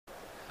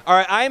All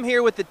right, I am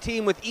here with the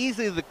team with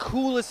easily the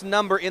coolest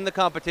number in the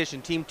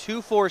competition, Team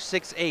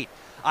 2468.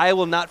 I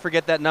will not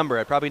forget that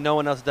number. Probably no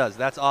one else does.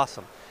 That's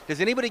awesome.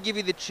 Does anybody give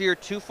you the cheer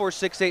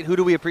 2468? Who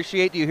do we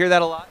appreciate? Do you hear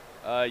that a lot?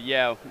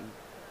 Yeah,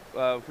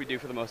 we do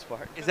for the most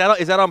part. Is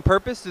that on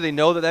purpose? Do they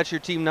know that that's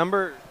your team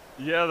number?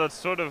 Yeah, that's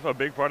sort of a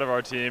big part of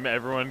our team.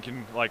 Everyone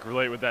can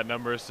relate with that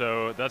number,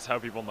 so that's how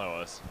people know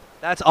us.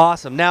 That's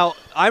awesome. Now,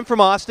 I'm from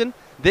Austin.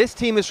 This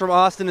team is from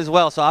Austin as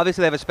well, so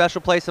obviously they have a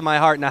special place in my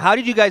heart. Now, how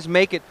did you guys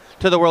make it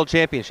to the World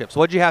Championships?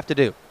 What did you have to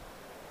do?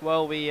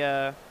 Well,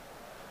 this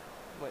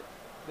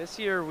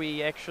year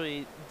we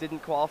actually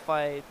didn't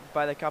qualify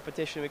by the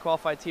competition. We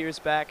qualified 2 years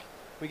back.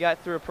 We got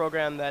through a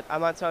program that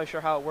I'm not entirely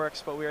sure how it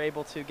works, but we were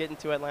able to get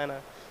into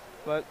Atlanta.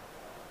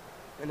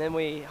 And then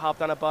we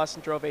hopped on a bus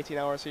and drove 18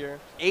 hours here.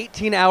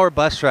 18-hour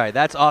bus ride.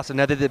 That's awesome.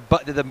 Now, did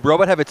the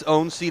robot have its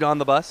own seat on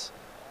the bus?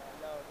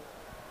 No.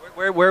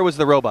 Where was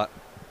the robot?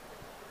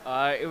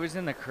 It was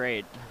in the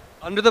crate.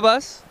 Under the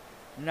bus?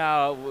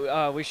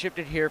 No, we shipped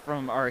it here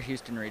from our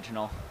Houston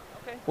regional.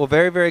 Okay. Well,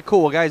 very, very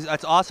cool. Well, guys,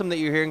 that's awesome that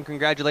you're here, and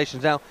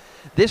congratulations. Now,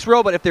 this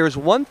robot, if there was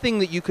one thing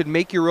that you could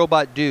make your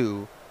robot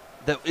do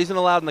that isn't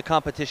allowed in the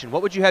competition,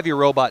 what would you have your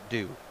robot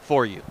do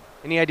for you?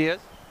 Any ideas?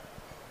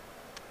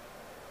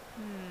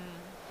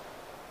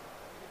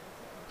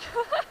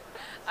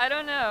 I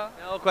don't know.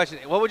 No question.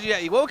 What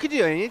could you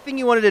do? Anything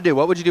you wanted to do,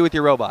 what would you do with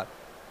your robot?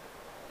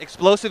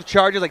 Explosive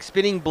charges, like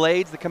spinning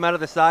blades that come out of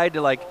the side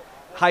to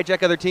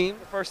hijack other teams?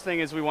 The first thing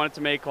is we wanted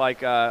to make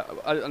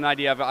an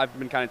idea I've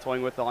been kind of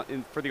toying with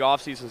for the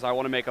off seasons. I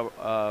want to make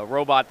a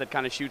robot that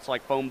kind of shoots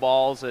like foam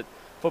balls at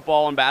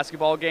football and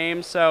basketball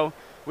games. So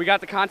we got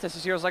the contest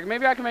this year. I was like,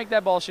 maybe I can make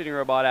that ball shooting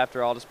robot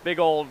after all. Just big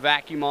old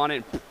vacuum on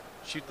it and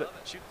shoot the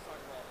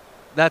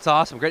That's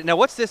awesome. Great. Now,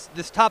 what's this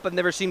top I've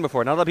never seen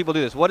before? Not a lot of people do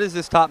this. What is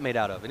this top made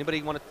out of?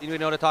 Anybody know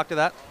how to talk to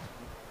that?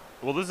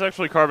 Well, this is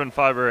actually carbon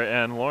fiber,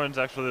 and Lauren's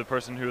actually the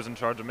person who was in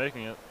charge of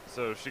making it,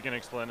 so she can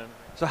explain it.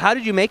 So how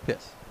did you make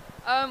this?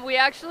 We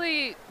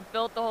actually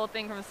built the whole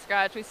thing from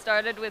scratch. We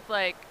started with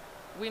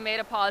we made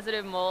a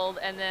positive mold,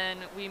 and then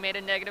we made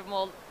a negative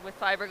mold with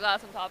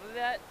fiberglass on top of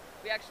that.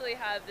 We actually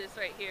have this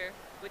right here,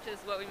 which is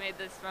what we made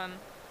this from.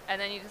 And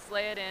then you just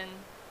lay it in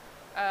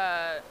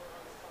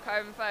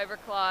carbon fiber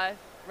cloth,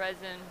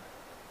 resin.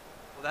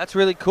 Well, that's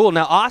really cool.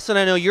 Now, Austin,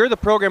 I know you're the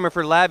programmer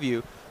for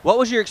LabVIEW. What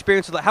was your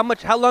experience with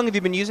how long have you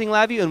been using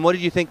LabVIEW, and what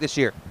did you think this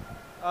year?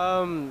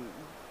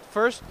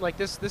 First,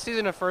 this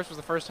season at first was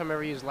the first time I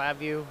ever used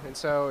LabVIEW, and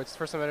so it's the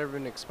first time I've ever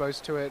been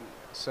exposed to it.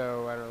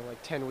 So I don't know,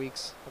 10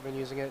 weeks I've been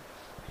using it.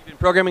 You've been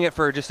programming it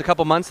for just a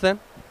couple months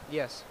then?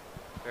 Yes.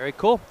 Very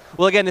cool.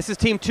 Well, again, this is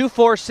Team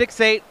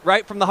 2468,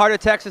 right from the heart of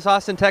Texas,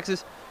 Austin,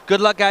 Texas.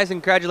 Good luck, guys,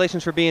 and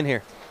congratulations for being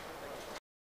here.